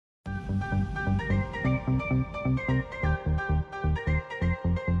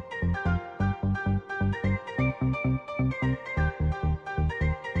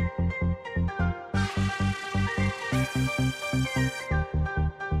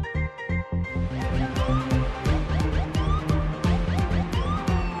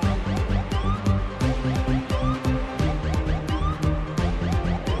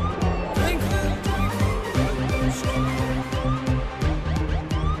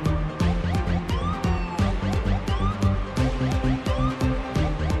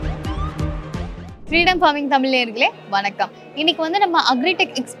Freedom farming Tamil நேயர்களே வணக்கம். இன்னைக்கு வந்து நம்ம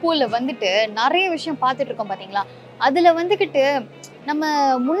அக்ரிடெக் எக்ஸ்போல வந்துட்டு நிறைய விஷயம் பார்த்துட்டு இருக்கோம் பாத்தீங்களா. அதுல வந்துகிட்டு நம்ம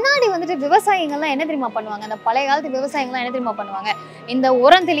முன்னாடி வந்துட்டு விவசாயிகள்லாம் என்ன தெரியுமா பண்ணுவாங்க, அந்த பழைய காலத்து விவசாயிகள்லாம் என்ன தெரியுமா பண்ணுவாங்க, இந்த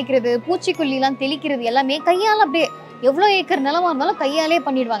உரம் தெளிக்கிறது, பூச்சிக்கொல்லிலாம் தெளிக்கிறது எல்லாமே கையால் அப்படியே எவ்வளோ ஏக்கர் நிலமா இருந்தாலும் கையாலே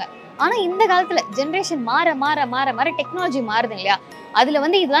பண்ணிடுவாங்க. ஆனா இந்த காலத்துல ஜென்ரேஷன் மாற மாற மாற மாற டெக்னாலஜி மாறுது இல்லையா, அதுல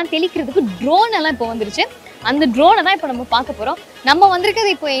வந்து இதெல்லாம் தெளிக்கிறதுக்கு ட்ரோன் எல்லாம் இப்போ வந்துருச்சு. அந்த ட்ரோனை தான் இப்போ நம்ம பார்க்க போறோம். நம்ம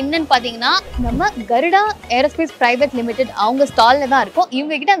வந்திருக்கிறது இப்போ என்னன்னு பார்த்தீங்கன்னா, நம்ம கருடா ஏரோஸ்பேஸ் பிரைவேட் லிமிடெட் அவங்க ஸ்டால்ல தான் இருக்கும்.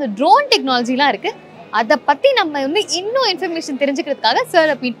 இவங்க கிட்ட அந்த ட்ரோன் டெக்னாலஜிலாம் இருக்கு. அதை பத்தி நம்ம வந்து இன்னும் இன்ஃபர்மேஷன் தெரிஞ்சுக்கிறதுக்காக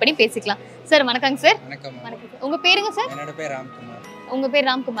சார் மீட் பண்ணி பேசிக்கலாம். சார் வணக்கங்க சார். வணக்கம். வணக்கம். உங்க பேருங்க சார்? என்னோட பேர் ராம்குமார். உங்க பேர்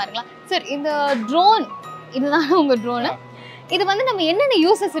ராம்குமாருங்களா சார்? இந்த ட்ரோன் இதுதான் உங்க ட்ரோனு. இது வந்து நம்ம என்னென்ன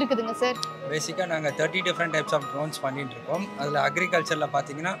யூசஸ் இருக்குதுங்க சார்? பேசிக்காக நாங்கள் 30 டிஃப்ரெண்ட் டைப்ஸ் ஆஃப் ட்ரோன்ஸ் பண்ணிட்டு இருக்கோம். அதில் அக்ரிகல்ச்சரில்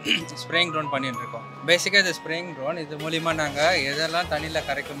பார்த்தீங்கன்னா ஸ்ப்ரேயிங் ட்ரோன் பண்ணிட்டு இருக்கோம். பேசிக்காக இது ஸ்ப்ரேயிங் ட்ரோன். இது மூலிமா நாங்கள் எதெல்லாம் தண்ணியில்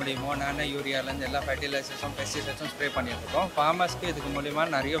கரைக்க முடியுமோ நானே யூரியாலேருந்து எல்லா ஃபர்டிலைசர்ஸும் பெஸ்டிசைட்ஸும் ஸ்ப்ரே பண்ணிட்டு இருக்கோம். ஃபார்மர்ஸ்க்கு இதுக்கு மூலிமா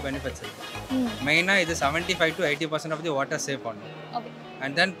நிறைய பெனிஃபிட்ஸ் இருக்குது. மெயினாக இது 75 to 80% of the water save பண்ணும்.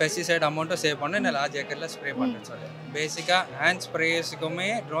 அண்ட் தென் பெஸ்டிசைட் அமௌண்ட்டும் சேவ் பண்ணணும். இந்த லார்ஜ் ஏக்கரில் ஸ்ப்ரே பண்ணுறேன்னு சொல்லி பேசிக்காக ஹேண்ட் ஸ்ப்ரேயர்ஸுக்குமே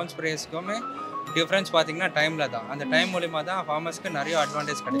ட்ரோன் ஸ்ப்ரேயர்ஸுக்குமே டிஃப்ரென்ஸ் பார்த்தீங்கன்னா டைமில் தான். அந்த டைம் மூலிமா தான் ஃபார்மர்ஸ்க்கு நிறைய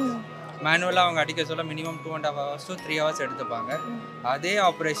அட்வான்டேஜ் கிடைக்கும். மேனுவலாக அவங்க அடிக்க சொல்ல மினிமம் 2.5 hours to 3 hours எடுத்துப்பாங்க. அதே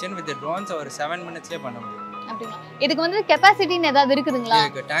ஆப்ரேஷன் வித் ட்ரோன்ஸ் ஒரு 7 minutesலேயே பண்ண முடியும். அப்படிங்களா? இதுக்கு வந்து கெபாசிட்டின்னு ஏதாவது இருக்குதுங்களா?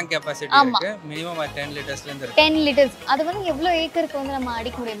 இருக்கு. டேங்க் கெபாசிட்டி இருக்கு. மினிமம் 10 லிட்டர்ஸ்லேருந்து இருக்கு. 10 லிட்டர்ஸ். அது வந்து எவ்வளோ ஏக்கருக்கு வந்து நம்ம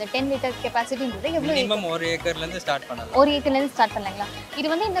அடிக்க முடியும்? இந்த 10 லிட்டர் கெபாசிட்டின்றது எவ்வளோ? மினிமம் 1 ஏக்கர்லேருந்து ஸ்டார்ட் பண்ணலாம். 1 ஏக்கர்லேருந்து ஸ்டார்ட் பண்ணலாங்களா? இது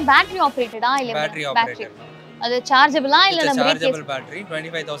வந்து இந்த பேட்டரி ஆப்ரேட்டடா இல்ல பேட்டரி ஆப்ரேட்டட்? அது சார்ஜபிளா இல்ல நம்ம சார்ஜபிள் பேட்டரி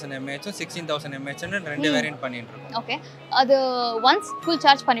 25000 mAh 16000 mAh ன்னு ரெண்டு வேரியன்ட் பண்ணிட்டு இருக்கோம். ஓகே. அது ஒன்ஸ் ஃபுல்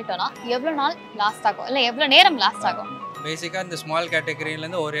சார்ஜ் பண்ணிட்டோம்னா எவ்வளவு நாள் லாஸ்ட் ஆகும் இல்ல எவ்வளவு நேரம் லாஸ்ட் ஆகும்? பேசிக்கா இந்த ஸ்மால் கேட்டகரியில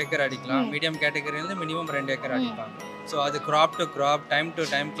இருந்து 1 ஏக்கர் அடிக்கலாம். மீடியம் கேட்டகரியில இருந்து மினிமம் 2 ஏக்கர் அடிப்பாங்க. ஸோ அது graph to graph, time to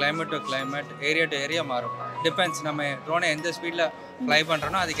time, climate to climate, area to area மாறும். டிபெண்ட்ஸ் நம்ம ட்ரோனை எந்த ஸ்பீட்ல ஃப்ளை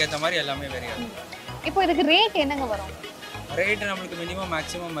பண்றோமோ அதுக்கேற்ற மாதிரி எல்லாமே வேரி ஆகும். இப்போ இதுக்கு ரேட் என்னங்க வரும்? ரேட் நம்மளுக்கு மினிமம்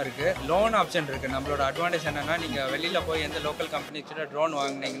மேக்ஸிமம் இருக்குது. லோன் ஆப்ஷன் இருக்குது. நம்மளோட அட்வான்டேஜ் என்னென்னா, நீங்கள் வெளியில் போய் எந்த லோக்கல் கம்பெனிக்கிட்ட ட்ரோன்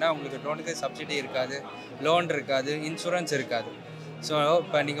வாங்கினீங்கன்னா உங்களுக்கு ட்ரோனுக்கு சப்சிடி இருக்காது, லோன் இருக்காது, இன்சூரன்ஸ் இருக்காது. ஸோ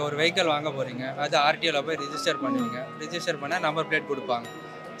இப்போ நீங்கள் ஒரு வெஹிக்கிள் வாங்க போகிறீங்க, அது ஆர்டிஓவில் போய் ரிஜிஸ்டர் பண்ணுவீங்க. ரிஜிஸ்டர் பண்ணால் நம்பர் பிளேட் கொடுப்பாங்க.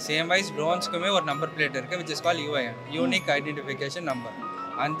 சேம் வைஸ் ட்ரோன்ஸ்க்குமே ஒரு நம்பர் பிளேட் இருக்குது, which is call UIN, unique identification number.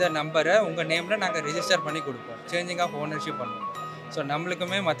 அந்த நம்பரை உங்கள் நேமில் நாங்கள் ரிஜிஸ்டர் பண்ணி கொடுப்போம். சேஞ்சிங் ஆஃப் ஓனர்ஷிப் பண்ணுவோம். ஸோ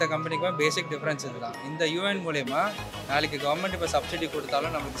நம்மளுக்குமே மற்ற கம்பெனிக்குமே பேசிக் டிஃப்ரென்ஸ் இதுதான். இந்த யூஎன் மூலயமா நாளைக்கு கவர்மெண்ட் இப்போ சப்சிடி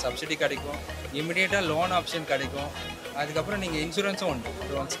கொடுத்தாலும் நம்மளுக்கு சப்சிடி கிடைக்கும், இமிடியேட்டாக லோன் ஆப்ஷன் கிடைக்கும். அதுக்கப்புறம் நீங்கள் இன்சூரன்ஸும் உண்டு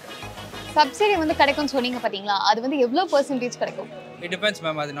ட்ரோன்ஸ்க்கு. சப்சிடி வந்து கிடைக்கும்னு சொன்னீங்க பார்த்தீங்களா, அது வந்து எவ்வளோ பெர்சன்டேஜ் கிடைக்கும்? It depends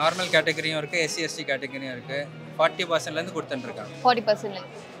ma'am. அது நார்மல் கேட்டகரியும் இருக்குது, எஸ்சி எஸ்டி கேட்டகரியும் இருக்குது. 40%லேருந்து கொடுத்துட்டுருக்காங்க. 40%.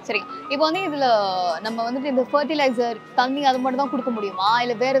 சரி. இப்போ வந்து இதில் நம்ம வந்துட்டு இந்த ஃபர்டிலைசர் தண்ணி அது மட்டும் தான் கொடுக்க முடியுமா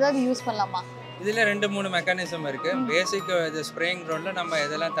இல்லை வேறு ஏதாவது யூஸ் பண்ணலாமா? இதில் 2-3 மெக்கானிசம் இருக்குது. பேசிக் இது ஸ்ப்ரேயிங் ட்ரோனில் நம்ம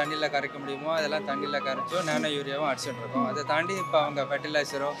எதெல்லாம் தண்ணியில் கரைக்க முடியுமோ அதெல்லாம் தண்ணியில் கரைச்சோ நானோ யூரியாவும் அடிச்சுட்டு இருக்கோம். அதை தாண்டி இப்போ அவங்க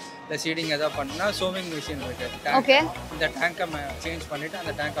ஃபர்டிலைசரோ இல்லை சீடிங் எதாவது பண்ணா சோவிங் மிஷின் இருக்குது. ஓகே. இந்த டேங்கை சேஞ்ச் பண்ணிவிட்டு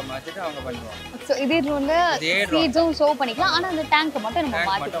அந்த டேங்கை மாற்றிட்டு அவங்க பண்ணுவாங்க. ஸோ இதே ட்ரோனில் சீட்ஸும் சோவ் பண்ணிக்கலாம். ஆனால் அந்த டேங்கை மட்டும்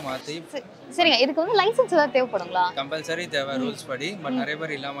நம்ம மாற்றி. சரிங்க. இதுக்கு வந்து லைசன்ஸ் ஏதாவது தேவைப்படுங்களா? கம்பல்சரி தேவை ரூல்ஸ் படி. பட் நிறைய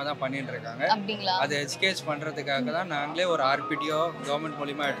பேர் இல்லாமல் தான் பண்ணிட்டு இருக்காங்க. அப்படிங்களா? அதை எஜுகேட் பண்ணுறதுக்காக தான் நாங்களே ஒரு ஆர்பிடிஓ கவர்மெண்ட்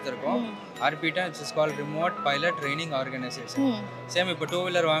மூலிமா எடுத்திருக்கோம். ஆர்பிடிஓ it's is called remote pilot training organisation. Same இப்போ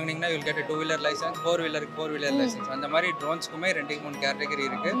 2-wheeler வாங்கினீங்கன்னா you'll get 2-wheeler licence, 4-wheeler licence. அந்த மாதிரி ட்ரோன்ஸ்க்குமே 2-3 கேட்டகரி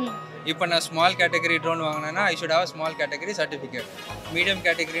இருக்குது. இப்போ நான் small category drone வாங்கினேன்னா I should have small category certificate, medium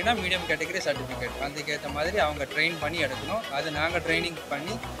கேட்டகரினா medium category certificate. அதுக்கேற்ற மாதிரி அவங்க ட்ரெயின் பண்ணி எடுக்கணும். அது நாங்கள் ட்ரைனிங்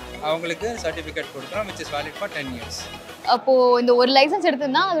பண்ணி அவங்களுக்கு சர்டிஃபிகேட் கொடுக்குறோம், which is valid for 10 years. அப்போ இந்த ஒரு லைசென்ஸ்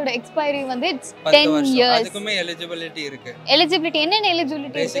எடுத்தா அதோட எக்ஸ்பைரி வந்து 10 years. அதுக்குமே எலிஜிபிலிட்டி இருக்கு. எலிஜிபிலிட்டி என்னென்ன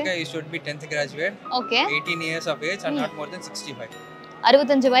எலிஜிபிலிட்டி இருக்கு? Basically you should be 10th graduate, okay, 18 years of age and not more than 65.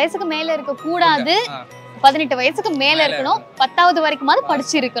 65 வயசுக்கு மேல இருக்க கூடாது, 18 வயசுக்கு மேல இருக்கணும், 10வது வரைக்குமாவது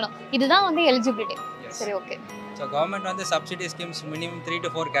படிச்சு இருக்கணும். இதுதான் வந்து எலிஜிபிலிட்டி. சரி, ஓகே. ஸோ கவர்மெண்ட் வந்து சப்சிடி ஸ்கீம்ஸ் மினிமம் 3 to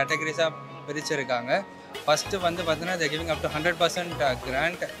 4 கேட்டகரிஸாக பிரிச்சிருக்காங்க. ஃபஸ்ட்டு வந்து பார்த்தீங்கன்னா they giving up to 100%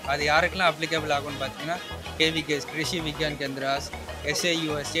 grant. அது யாருக்கெல்லாம் அப்ளிகபிள் ஆகும்னு பார்த்தீங்கன்னா KVKs, Krishi Vigyan கேந்திராஸ்,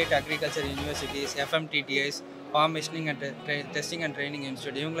 SAUS, state agriculture universities, FMTTS, form machining and testing and training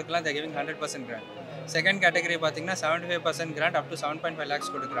institute, இவங்களுக்குலாம் they giving 100% grant. Second category பார்த்தீங்கன்னா 75% grant up to 7.5 lakhs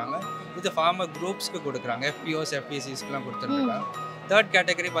கொடுக்குறாங்க. இது ஃபார்மர் குரூப்ஸ்க்கு கொடுக்குறாங்க, FPOs, FPCஸ்க்குலாம் கொடுத்துருக்காங்க. தேர்ட்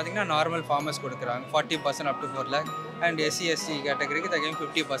கேட்டகரி பார்த்தீங்கன்னா நார்மல் ஃபார்மர்ஸ் கொடுக்குறாங்க 40% up to 4 lakh. And SC SC கேட்டகரிக்கு தகையும்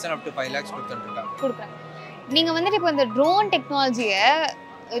 50% up to 5 lakhs கொடுத்துருக்காங்க. நீங்கள் வந்துட்டு இப்போ இந்த ட்ரோன் டெக்னாலஜியை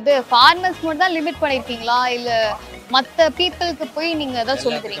இது ஃபார்மர்ஸ் மட்டும் தான் லிமிட் பண்ணியிருக்கீங்களா இல்லை மத்த பீப்பிளுக்கு போய் நீங்க ஏதாவது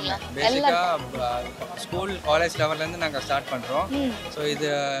சொல்லி தரீங்களா? பேசிக்கா ஸ்கூல் காலேஜ் லெவல்ல இருந்து நாங்க ஸ்டார்ட் பண்றோம். ஸோ இது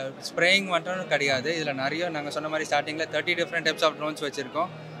ஸ்ப்ரேயிங் மட்டும் கிடையாது. இதுல நிறைய நாங்க சொன்ன மாதிரி ஸ்டார்டிங்ல 30 டிஃப்ரெண்ட் டைப்ஸ் ஆஃப் ட்ரோன்ஸ்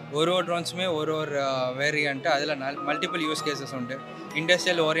வச்சிருக்கோம். ஒரு ட்ரோன்ஸுமே ஒரு வேரியண்ட், அதில் மல்டிபிள் யூஸ் கேசஸ் உண்டு.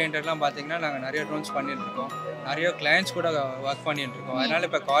 இண்டஸ்ட்ரியல் ஓரியன்டெட்லாம் பார்த்தீங்கன்னா நாங்கள் நிறைய ட்ரோன்ஸ் பண்ணிட்டு இருக்கோம். நிறைய கிளைண்ட்ஸ் கூட ஒர்க் பண்ணிட்டு இருக்கோம். அதனால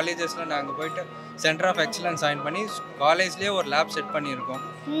இப்போ காலேஜஸில் நாங்கள் போயிட்டு சென்டர் ஆஃப் எக்ஸலன்ஸ் சைன் பண்ணி காலேஜ்லேயே ஒரு லேப் செட் பண்ணியிருக்கோம்,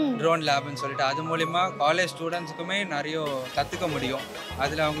 ட்ரோன் லேப்னு சொல்லிட்டு. அது மூலிமா காலேஜ் ஸ்டூடெண்ட்ஸுக்குமே நிறைய கற்றுக்க முடியும்.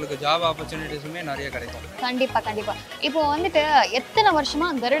 அதில் அவங்களுக்கு ஜாப் ஆப்பர்ச்சுனிட்டிஸுமே நிறைய கிடைக்கும். கண்டிப்பாக கண்டிப்பாக. இப்போ வந்துட்டு எத்தனை வருஷமா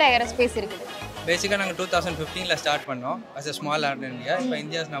கருடா ஏரோஸ்பேஸ் இருக்குது? பேசிக்காக நாங்கள் 2015 ஸ்டார்ட் பண்ணோம் as a small art India. இப்போ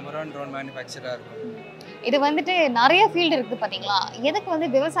இந்தியாஸ் நம்பர் 1 ட்ரோன் மேனுஃபேக்சராக இருக்கும். இது வந்துட்டு நிறைய ஃபீல்டு இருக்குது பார்த்தீங்களா? எதுக்கு வந்து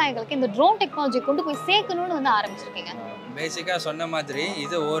விவசாயிகளுக்கு இந்த ட்ரோன் டெக்னாலஜி கொண்டு போய் சேர்க்கணும்னு வந்து ஆரம்பிச்சிருக்கீங்க? பேசிக்காக சொன்ன மாதிரி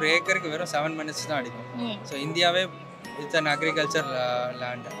இது ஒரு ஏக்கருக்கு வெறும் 7 மினிட்ஸ் தான் அடிக்கும். ஸோ இந்தியாவே இட்ஸ் அன் அக்ரிகல்ச்சர்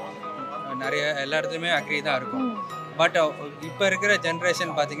லேண்ட். நிறைய எல்லா இடத்துலையுமே அக்ரி தான் இருக்கும். பட் இப்போ இருக்கிற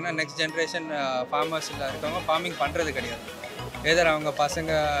ஜென்ரேஷன் பார்த்தீங்கன்னா நெக்ஸ்ட் ஜென்ரேஷன் ஃபார்மர்ஸில் இருக்கவங்க ஃபார்மிங் பண்ணுறது கிடையாது. ஏதர் அவங்க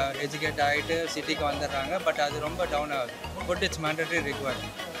பசங்க எஜுகேட் ஆகிட்டு சிட்டிக்கு வந்துடுறாங்க. பட் அது ரொம்ப டவுன் ஆகுது. But it's mandatory required.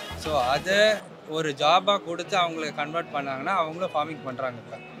 So அதை ஒரு ஜாபாக கொடுத்து அவங்களுக்கு கன்வெர்ட் பண்ணாங்கன்னா அவங்களும் ஃபார்மிங் பண்ணுறாங்க.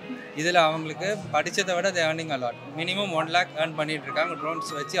 இப்போ இதில் அவங்களுக்கு படித்ததை விட they earning a lot. Minimum 1 lakh earn பண்ணிட்டு இருக்காங்க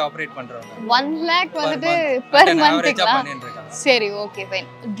ட்ரோன்ஸ் வச்சு ஆப்ரேட் பண்ணுறவங்க. 1 lakh வந்துட்டு பெர் மந்த்துக்கு பண்ணிட்டு இருக்காங்க. சரி, ஓகே ஃபைன்.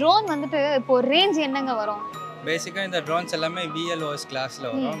 ட்ரோன் வந்துட்டு இப்போ ரேஞ்ச் என்னங்க வரும்? பேசிக்காக இந்த ட்ரோன்ஸ் எல்லாமே VLOS கிளாஸில்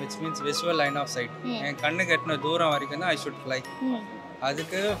வரும், which means visual line of side. என் கண்ணு கட்டின தூரம் வரைக்கும் தான் ஐ ஷுட் ஃப்ளை.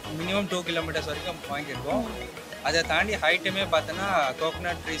 அதுக்கு மினிமம் 2 kilometers வரைக்கும் வாங்கியிருக்கோம். அதை தாண்டி ஹைட்டுமே பார்த்தோன்னா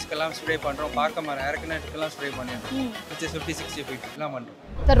கோகனட் ட்ரீஸ்க்கெல்லாம் ஸ்ப்ரே பண்ணுறோம், பார்க்க மரம் ஏர்கனட்டுக்கெல்லாம் ஸ்ப்ரே பண்ணிடுறோம். விச் இஸ் 50-60 ஃபீட்லாம் பண்ணுறோம்.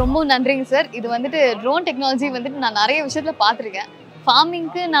 சார் ரொம்ப நன்றிங்க சார். இது வந்துட்டு ட்ரோன் டெக்னாலஜி வந்துட்டு நான் நிறைய விஷயத்தில் பார்த்துருக்கேன்.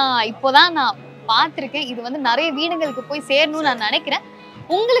 ஃபார்மிங்க்கு நான் இப்போதான் பார்த்துருக்கேன். இது வந்து நிறைய வீடுகளுக்கு போய் சேரணும்னு நான் நினைக்கிறேன்.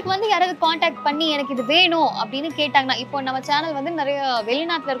 உங்களுக்கு வந்து யாராவது காண்டாக்ட் பண்ணி எனக்கு இது வேணும் அப்படின்னு கேட்டாங்கன்னா, இப்போ நம்ம சேனல் வந்து நிறைய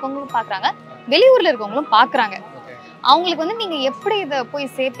வெளிநாட்டில் இருக்கவங்களும் பார்க்குறாங்க, வெளியூரில் இருக்கவங்களும் பார்க்குறாங்க. அவங்களுக்கு வந்து நீங்க எப்படி இதை போய்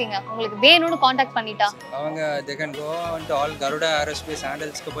சேர்ப்பீங்க? உங்களுக்கு வேணும்னு காண்டாக்ட் பண்ணிட்டா அவங்க they can go to all Garuda Aerospace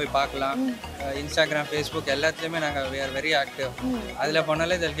handlesக்கு போய் பார்க்கலாம். Instagram, Facebook எல்லாத்துலயுமே நாங்க we are very active. அதுல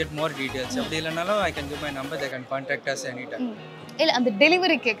போனாலே they'll get more details. அப்படி இல்லனாலும் I can give my number, they can contact us anytime. இல்ல அந்த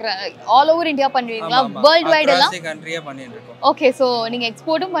டெலிவரி கேக்குறேன், ஆல் ஓவர் இந்தியா பண்ணுவீங்களா? வேர்ல்ட் வைட் எல்லாம் கண்ட்ரியா பண்ணிட்டு இருக்கோம். ஓகே, சோ நீங்க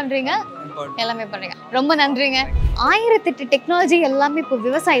எக்ஸ்போர்ட்டும் பண்றீங்க, எல்லாமே பண்றீங்க. ரொம்ப நன்றிங்க. 1008 டெக்னாலஜி எல்லாமே இப்போ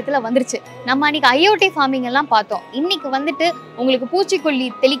விவசாயத்துல வந்துருச்சு. நம்ம அன்னைக்கு IoT ஃபார்மிங் எல்லாம் பார்த்தோம். இன்னைக்கு வந்துட்டு உங்களுக்கு பூச்சிக்கொல்லி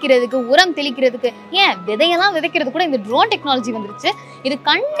தெளிக்கிறதுக்கு, உரம் தெளிக்கிறதுக்கு, ஏன் விதையெல்லாம் விதைக்கிறது கூட இந்த ட்ரோன் டெக்னாலஜி வந்துருச்சு. இது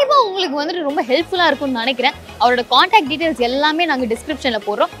கண்டிப்பா உங்களுக்கு வந்துட்டு ரொம்ப ஹெல்ப்ஃபுல்லா இருக்கும்னு நினைக்கிறேன். அவரோட கான்டாக்ட் டீடைல்ஸ் எல்லாமே நாங்க டிஸ்கிரிப்ஷன்ல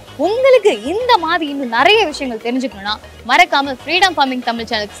போடுறோம். உங்களுக்கு இந்த மாதிரி இன்னும் நிறைய விஷயங்கள் தெரிஞ்சுக்கணும்னா மறக்காம ஃப்ரீடம் ஃபார்மிங் தமிழ்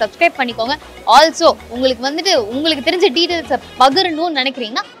சேனலுக்கு சப்ஸ்கிரைப் பண்ணிக்கோங்க. ஆல்சோ உங்களுக்கு வந்துட்டு உங்களுக்கு தெரிஞ்ச டீடைல்ஸை பகிரணும்னு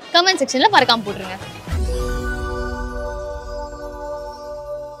நினைக்கிறீங்கன்னா கமெண்ட் செக்ஷன்ல மறக்காம போட்டுருங்க.